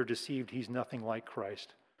 but they're deceived. He's nothing like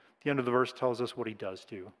Christ. The end of the verse tells us what he does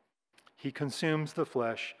do. He consumes the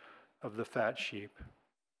flesh of the fat sheep.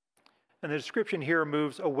 And the description here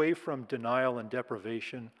moves away from denial and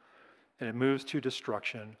deprivation, and it moves to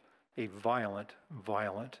destruction, a violent,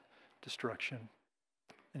 violent destruction.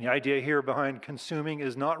 And the idea here behind consuming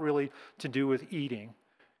is not really to do with eating.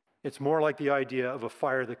 It's more like the idea of a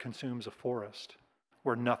fire that consumes a forest,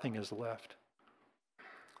 where nothing is left.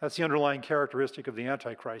 That's the underlying characteristic of the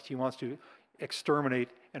Antichrist. He wants to exterminate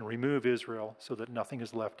and remove Israel so that nothing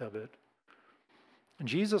is left of it. And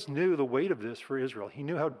Jesus knew the weight of this for Israel. He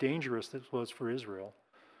knew how dangerous this was for Israel.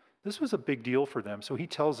 This was a big deal for them. So he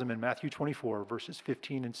tells them in Matthew 24, verses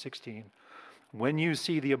 15 and 16, when you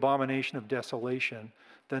see the abomination of desolation,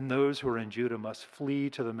 then those who are in Judah must flee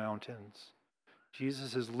to the mountains.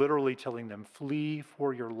 Jesus is literally telling them, flee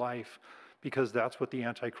for your life, because that's what the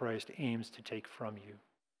Antichrist aims to take from you.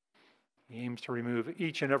 He aims to remove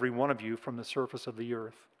each and every one of you from the surface of the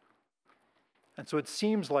earth. And so it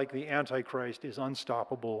seems like the Antichrist is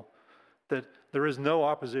unstoppable, that there is no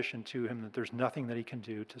opposition to him, that there's nothing that he can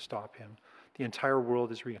do to stop him. The entire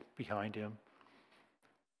world is behind him.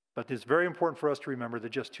 But it's very important for us to remember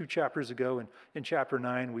that just 2 chapters ago, in chapter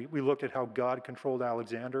 9, we looked at how God controlled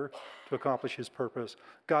Alexander to accomplish his purpose.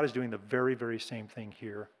 God is doing the very, very same thing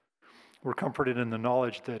here. We're comforted in the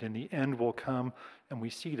knowledge that in the end will come, and we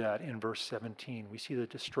see that in verse 17. We see the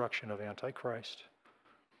destruction of Antichrist.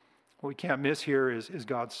 What we can't miss here is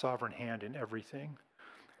God's sovereign hand in everything.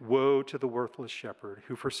 Woe to the worthless shepherd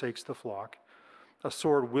who forsakes the flock. A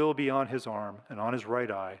sword will be on his arm and on his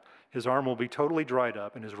right eye. His arm will be totally dried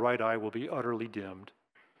up, and his right eye will be utterly dimmed.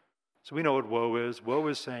 So we know what woe is. Woe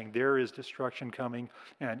is saying there is destruction coming,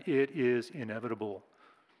 and it is inevitable.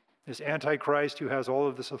 This Antichrist who has all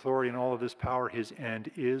of this authority and all of this power, his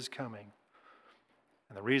end is coming.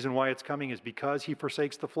 And the reason why it's coming is because he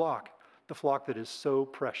forsakes the flock that is so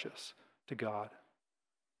precious to God.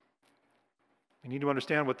 We need to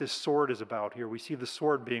understand what this sword is about here. We see the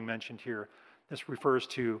sword being mentioned here. This refers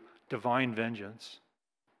to divine vengeance.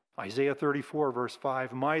 Isaiah 34, verse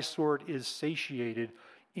 5, my sword is satiated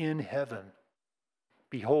in heaven.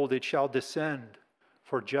 Behold, it shall descend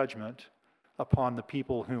for judgment upon the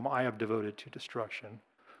people whom I have devoted to destruction.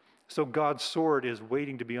 So God's sword is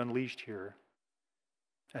waiting to be unleashed here.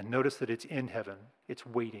 And notice that it's in heaven. It's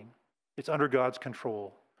waiting. It's under God's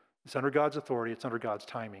control. It's under God's authority. It's under God's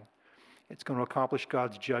timing. It's going to accomplish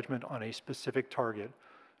God's judgment on a specific target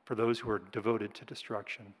for those who are devoted to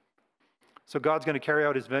destruction. So God's going to carry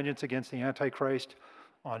out his vengeance against the Antichrist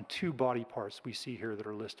on 2 body parts we see here that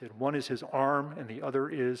are listed. One is his arm, and the other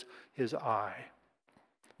is his eye.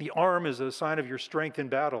 The arm is a sign of your strength in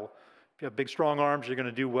battle. If you have big, strong arms, you're going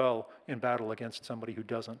to do well in battle against somebody who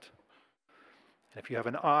doesn't. And if you have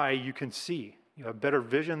an eye, you can see. You have better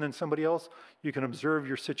vision than somebody else. You can observe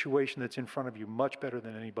your situation that's in front of you much better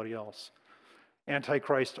than anybody else.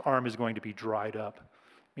 Antichrist's arm is going to be dried up,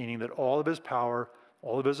 meaning that all of his power,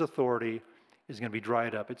 all of his authority is going to be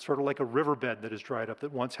dried up. It's sort of like a riverbed that is dried up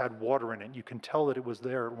that once had water in it. You can tell that it was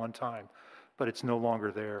there at one time, but it's no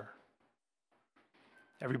longer there.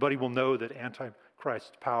 Everybody will know that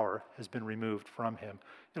Antichrist's power has been removed from him.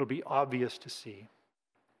 It'll be obvious to see.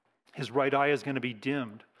 His right eye is going to be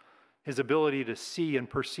dimmed. His ability to see and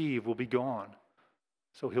perceive will be gone.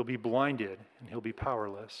 So he'll be blinded and he'll be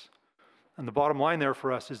powerless. And the bottom line there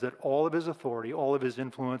for us is that all of his authority, all of his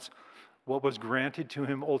influence, what was granted to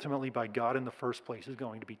him ultimately by God in the first place is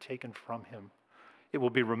going to be taken from him. It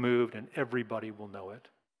will be removed and everybody will know it.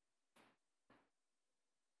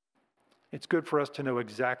 It's good for us to know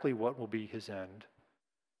exactly what will be his end.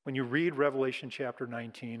 When you read Revelation chapter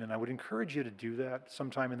 19, and I would encourage you to do that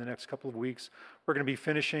sometime in the next couple of weeks. We're going to be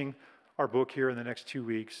finishing our book here in the next 2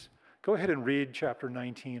 weeks. Go ahead and read chapter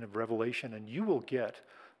 19 of Revelation, and you will get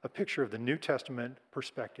a picture of the New Testament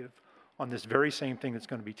perspective on this very same thing that's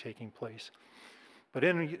going to be taking place. But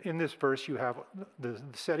in this verse, you have the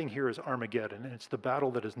setting here is Armageddon, and it's the battle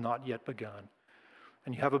that has not yet begun.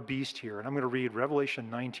 And you have a beast here, and I'm going to read Revelation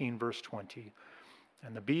 19, verse 20.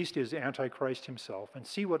 And the beast is Antichrist himself. And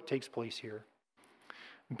see what takes place here.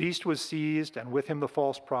 Beast was seized, and with him the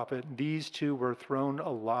false prophet. These 2 were thrown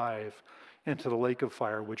alive into the lake of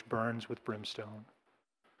fire, which burns with brimstone.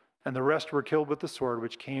 And the rest were killed with the sword,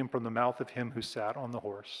 which came from the mouth of him who sat on the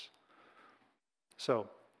horse. So,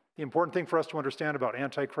 the important thing for us to understand about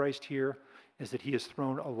Antichrist here is that he is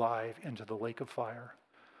thrown alive into the lake of fire.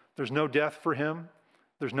 There's no death for him.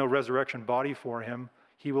 There's no resurrection body for him.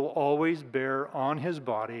 He will always bear on his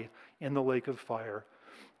body in the lake of fire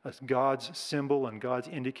as God's symbol and God's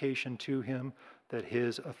indication to him that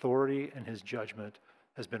his authority and his judgment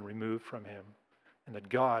has been removed from him and that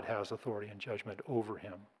God has authority and judgment over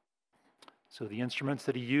him. So the instruments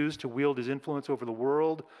that he used to wield his influence over the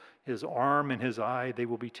world, his arm and his eye, they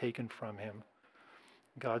will be taken from him.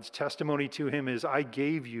 God's testimony to him is, I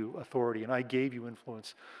gave you authority and I gave you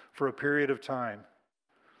influence for a period of time.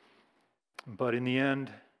 But in the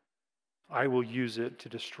end, I will use it to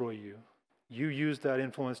destroy you. You used that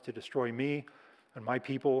influence to destroy me and my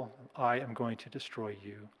people. I am going to destroy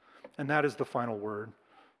you. And that is the final word.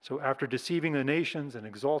 So after deceiving the nations and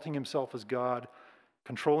exalting himself as God,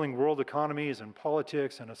 controlling world economies and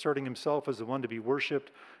politics and asserting himself as the one to be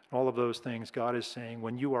worshiped, and all of those things, God is saying,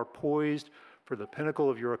 when you are poised for the pinnacle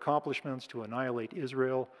of your accomplishments to annihilate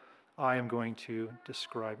Israel, I am going to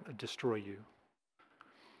destroy you.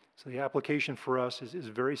 So the application for us is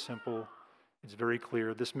very simple. It's very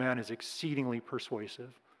clear. This man is exceedingly persuasive.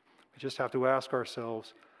 We just have to ask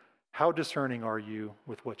ourselves, how discerning are you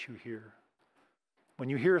with what you hear? When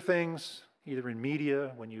you hear things, either in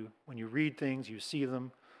media, when you read things, you see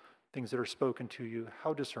them, things that are spoken to you,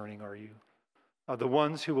 how discerning are you? The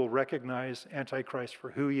ones who will recognize Antichrist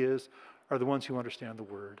for who he is are the ones who understand the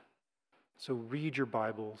word. So read your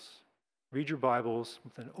Bibles. Read your Bibles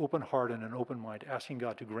with an open heart and an open mind, asking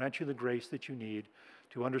God to grant you the grace that you need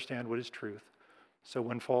to understand what is truth. So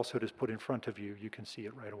when falsehood is put in front of you, you can see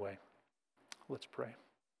it right away. Let's pray.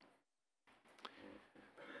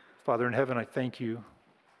 Father in heaven, I thank you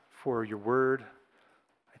for your word.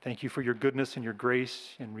 I thank you for your goodness and your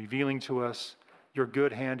grace in revealing to us your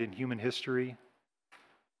good hand in human history.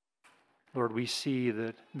 Lord, we see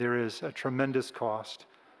that there is a tremendous cost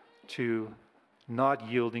to not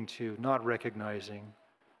yielding to, not recognizing,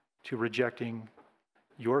 to rejecting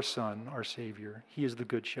your Son, our Savior. He is the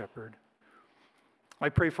Good Shepherd. I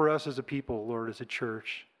pray for us as a people, Lord, as a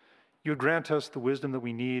church. You would grant us the wisdom that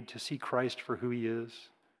we need to see Christ for who he is.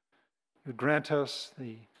 You would grant us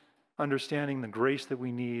the understanding, the grace that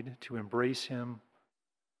we need to embrace him,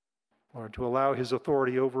 Lord, to allow his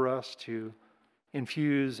authority over us to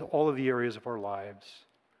infuse all of the areas of our lives,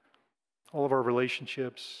 all of our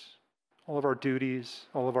relationships, all of our duties,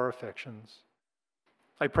 all of our affections.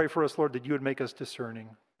 I pray for us, Lord, that you would make us discerning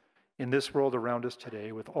in this world around us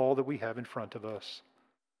today with all that we have in front of us.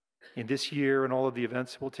 In this year and all of the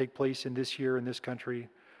events that will take place in this year in this country,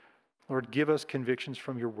 Lord, give us convictions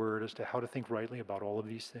from your word as to how to think rightly about all of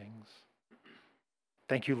these things.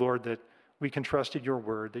 Thank you, Lord, that we can trust in your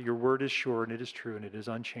word, that your word is sure and it is true and it is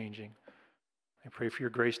unchanging. I pray for your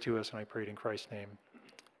grace to us, and I pray it in Christ's name.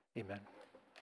 Amen.